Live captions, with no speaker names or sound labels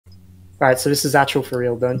Alright, so this is actual for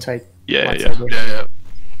real, don't take... Yeah.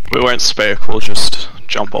 We won't speak, we'll just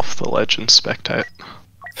jump off the ledge and spectate.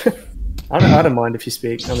 I don't mind if you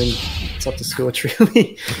speak. I mean, it's up to Scorch,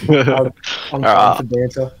 really. I'm fine for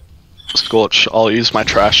banter. Scorch, I'll use my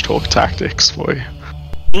trash talk tactics for you.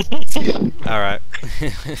 Alright.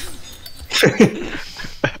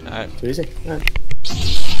 Alright. Too easy. Alright.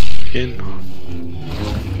 In.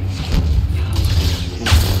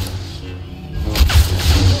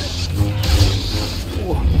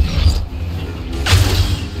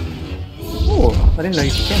 Oh, I didn't know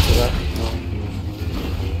you could cancel that.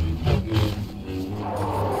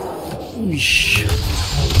 Oosh.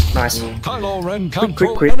 Nice. Kylo Ren can't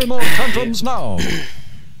quick. any more tantrums now.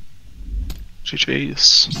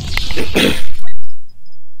 GGs.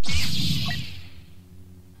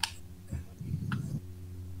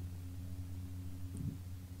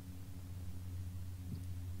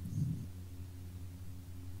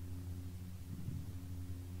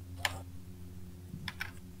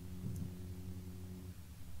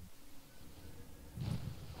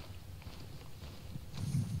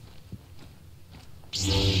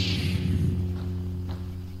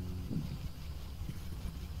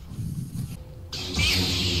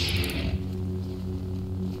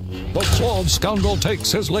 The sword scoundrel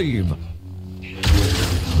takes his leave.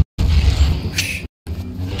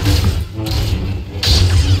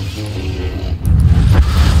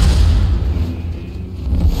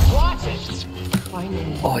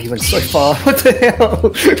 Oh, you went so far. What the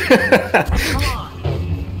hell?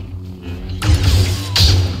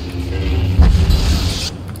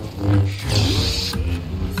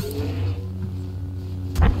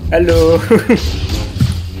 Hello.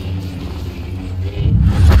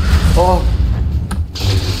 Oh.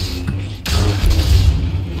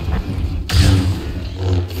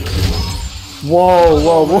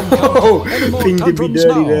 Whoa. Thing did be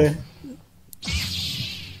dirty there.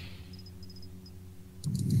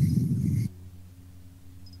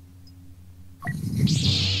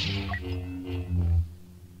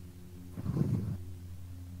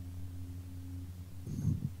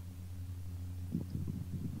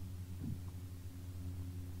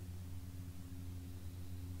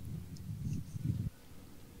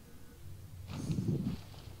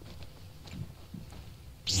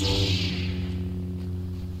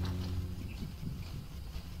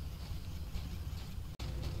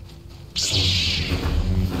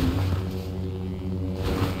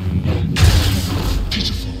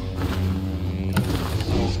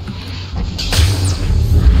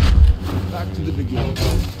 Back to the beginning.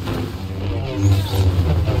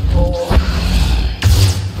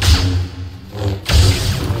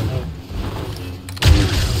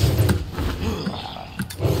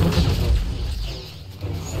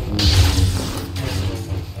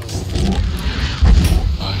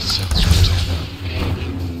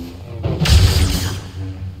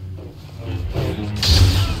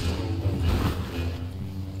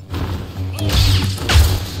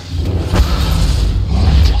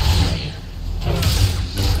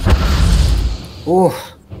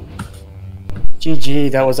 Oh,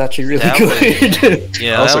 GG, that was actually really good.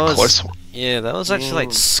 Yeah, that was a close one. Yeah, that was actually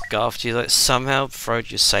like scuffed. You like somehow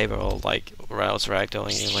throwed your saber or like rails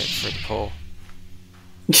ragdolling you like through the pole.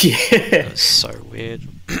 Yeah. That was so weird.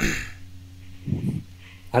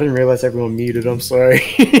 I didn't realize everyone muted, I'm sorry.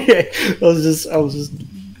 I was just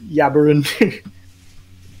yabbering.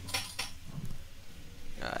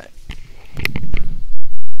 Alright.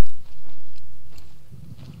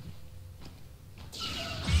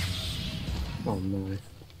 Oh no.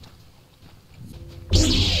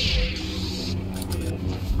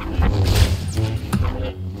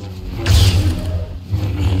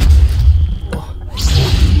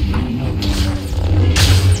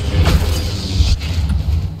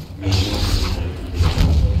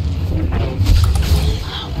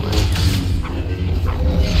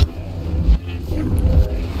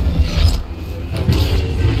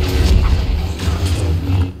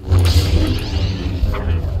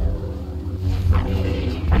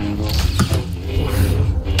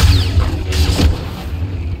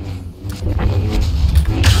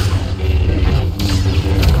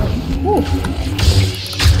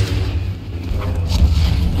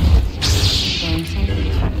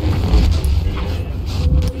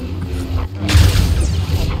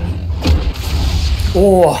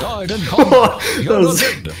 Oh,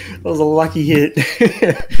 that was a lucky hit.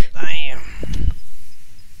 Damn.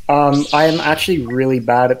 I am actually really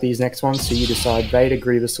bad at these next ones, so you decide Vader,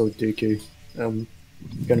 Grievous, or Dooku. I'm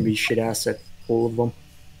gonna be shit ass at all of them.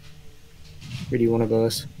 Who do you want to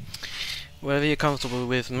verse? Whatever you're comfortable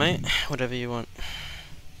with, mate. Whatever you want.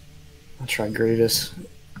 I'll try Grievous.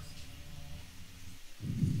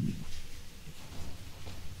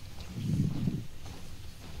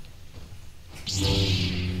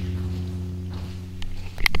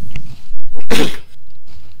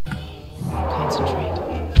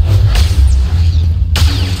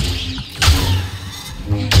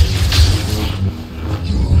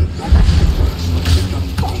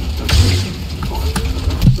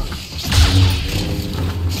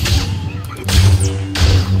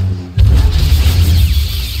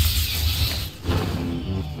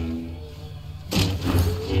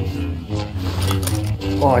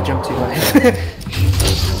 Oh, I jumped too high.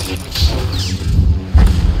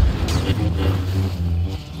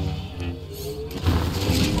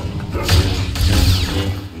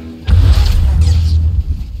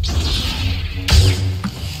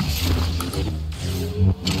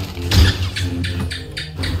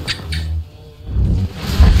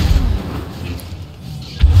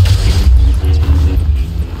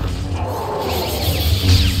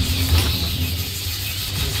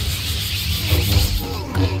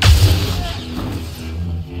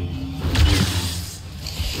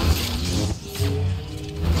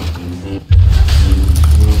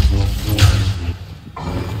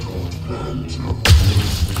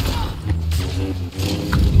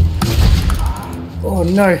 Oh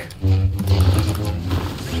no!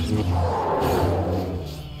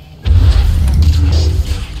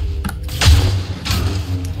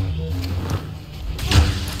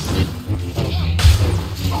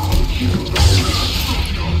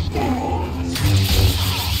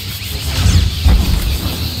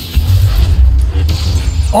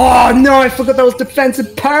 Oh no! I forgot that was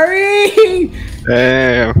defensive parry!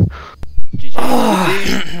 Damn.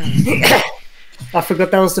 I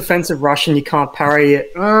forgot that was defensive rush and you can't parry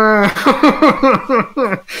it. God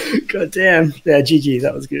damn. Yeah, GG,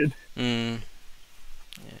 that was good. Yeah.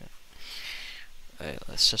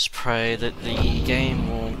 Let's just pray that the game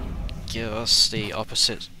will give us the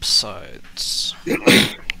opposite sides.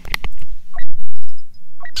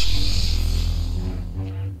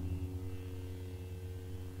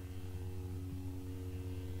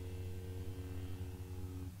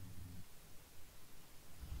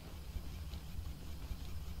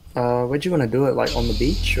 Where'd you want to do it? Like on the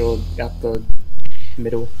beach or out the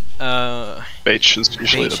middle? Beach is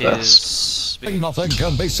usually the best. Nothing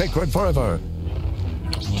can be sacred forever. An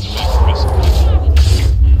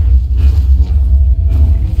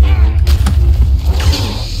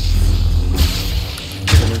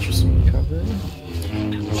interesting recovery.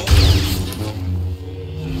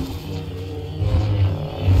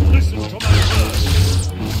 Listen to my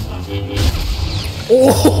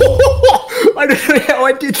Oh! I don't know how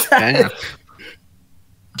I did that. Damn.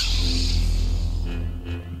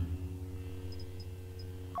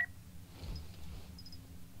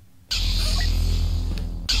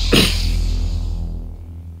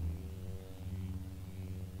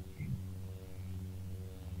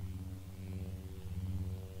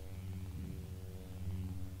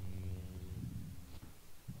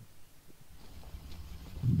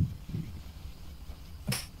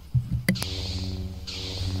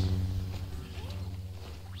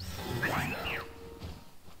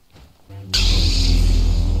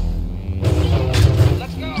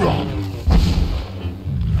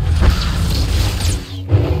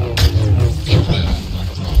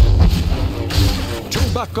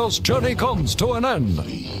 Chewbacca's journey comes to an end.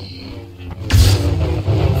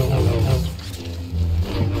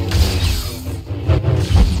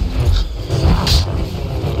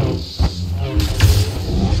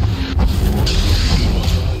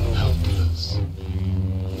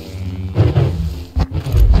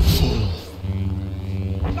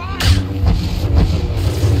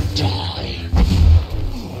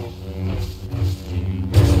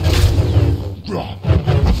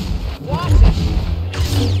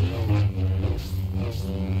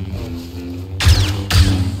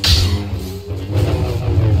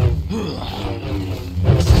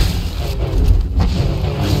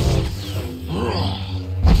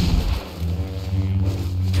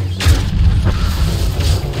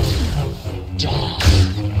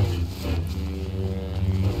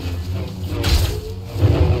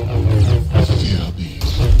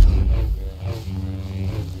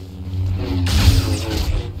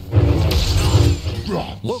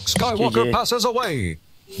 Luke Skywalker GG. passes away,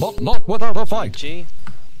 but not without a fight. G.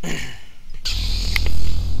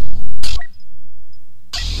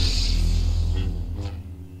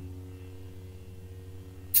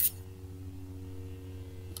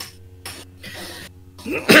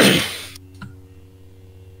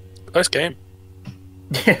 Nice game.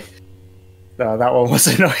 No, that one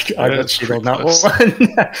wasn't. I got it's shit on pretty that close.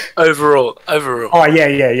 one. Overall. Oh yeah.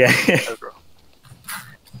 Overall.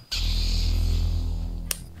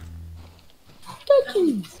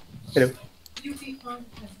 Hello.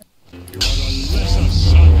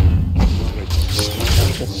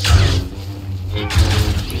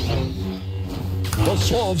 The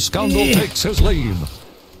suave scoundrel takes his leave.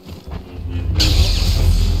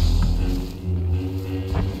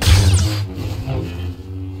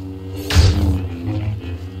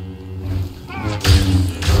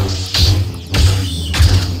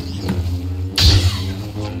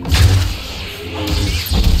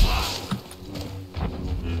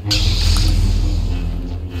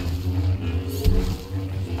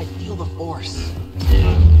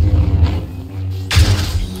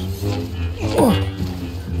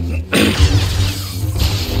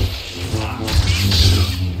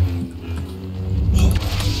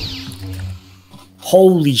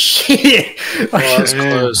 Holy shit! Oh, that's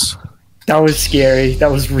close. That was scary.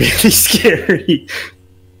 That was really scary.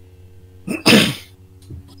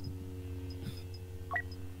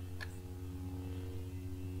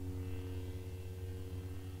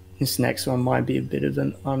 This next one might be a bit of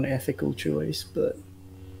an unethical choice, but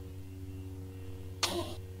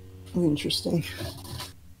interesting.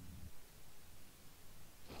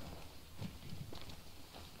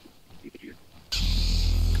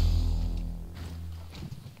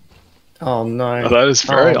 Oh no. Oh, that is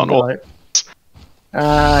very unorthodox.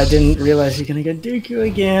 I didn't realize you're gonna get Dooku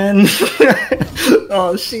again.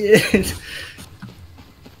 Oh shit.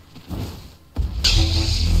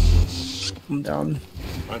 I'm done.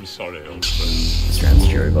 I'm sorry, old friend. This round's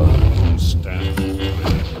over.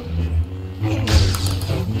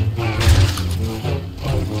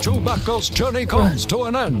 Chewbacca's journey comes to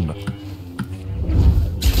an end.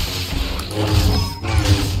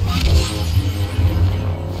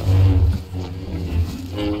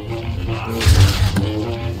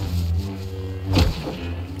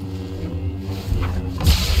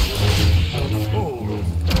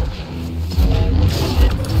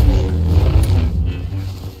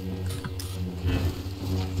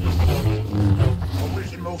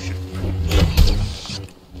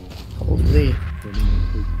 Holy.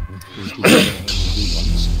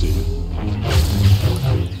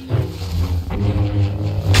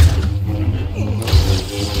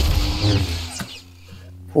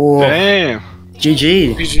 Oh, Damn.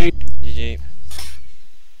 GG. GG. GG.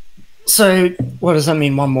 So, what does that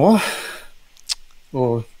mean? One more?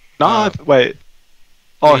 Or Nah, wait.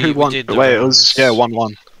 Oh, we who won? did the Wait, it was, rounds. 1-1.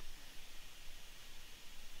 Wait,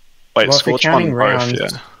 Well, if we're Scorch won counting both, rounds- yeah.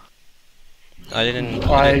 I didn't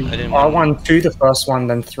I won 2 the first one,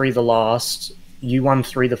 then 3 the last. You won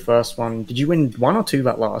 3 the first one. Did you win 1 or 2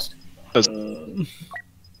 that last? That's-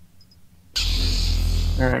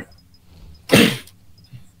 Alright.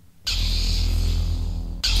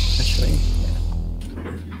 Actually,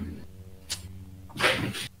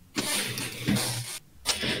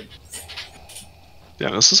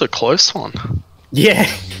 Yeah, this is a close one. yeah.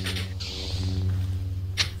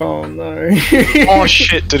 Oh no. Oh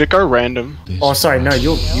shit, did it go random? Oh, sorry, no,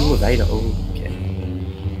 you were Vader. Oh, okay.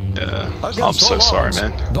 Yeah, I'm Against so all sorry, odds,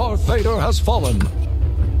 man. Darth Vader has fallen.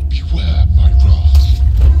 Beware my wrath.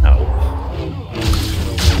 Oh.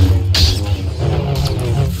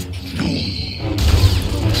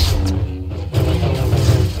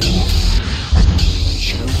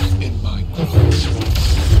 Choke in my grasp.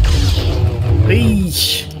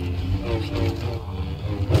 Eesh.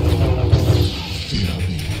 Fear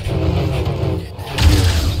me.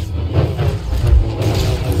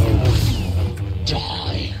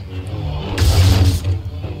 Die.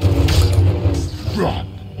 Run.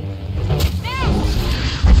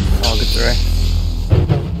 Oh, good throw.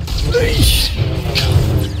 Eesh.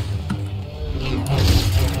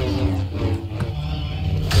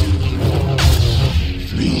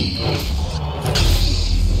 Flee.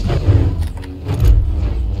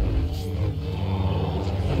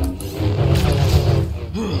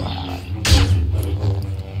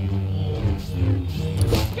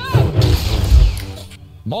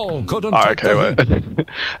 Maul couldn't Oh, take okay, the hit. wait.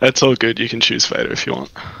 That's all good, you can choose Vader if you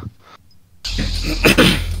want.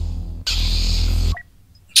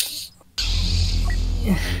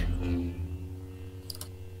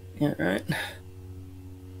 Yeah, right.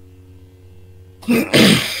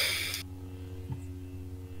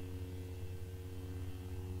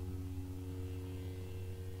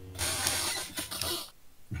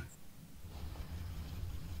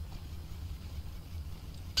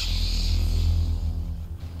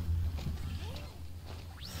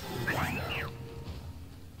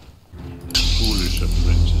 Foolish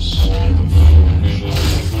apprentice.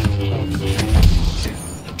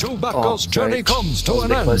 Chewbacca's sorry. journey comes to I was a an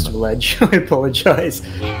bit close to end. the ledge. I apologize.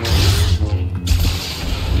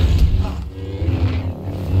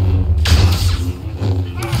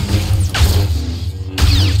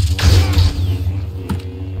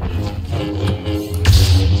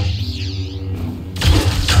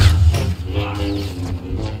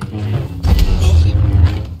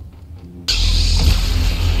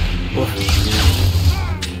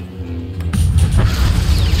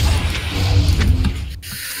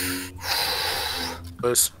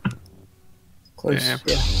 Close. Close. Yeah.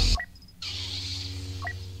 Yeah.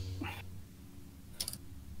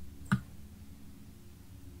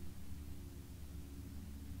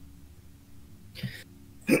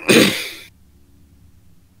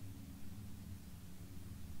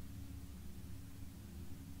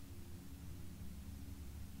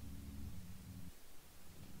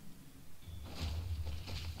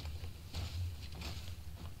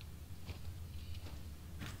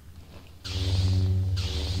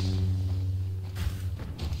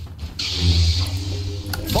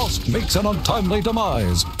 Host meets an untimely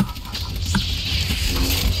demise.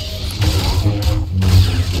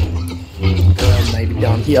 Maybe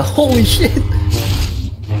down here. Holy shit!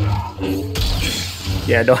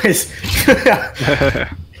 Yeah, nice.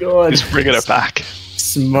 God. He's bringing it back.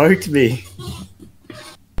 Smoked me.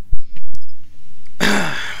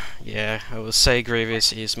 Yeah, I will say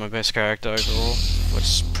Grievous is my best character overall, which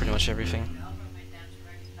is pretty much everything.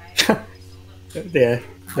 Yeah,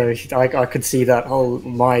 so I could see that whole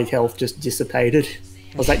my health just dissipated.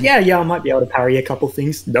 I was like, yeah, I might be able to parry a couple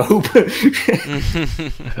things. Nope.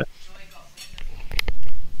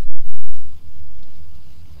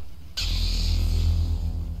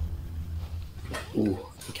 Ooh,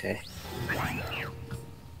 okay. It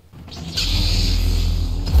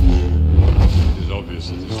is obvious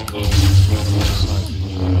that this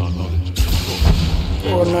close our knowledge of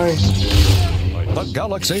Oh no. The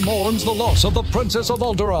galaxy mourns the loss of the Princess of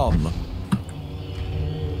Alderaan.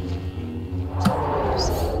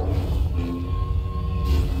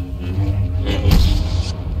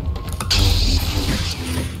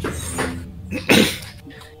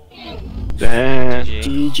 Damn.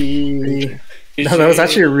 GG. No, that was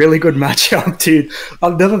actually a really good matchup, dude.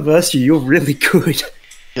 I've never versed you. You're really good.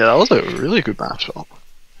 Yeah, that was a really good matchup.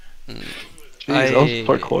 Jeez, that was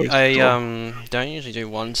so close. I don't usually do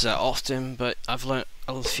ones that often, but I've learnt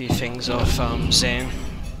a few things off Zan.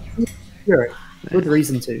 Sure. Good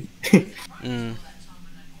reason to. Mm.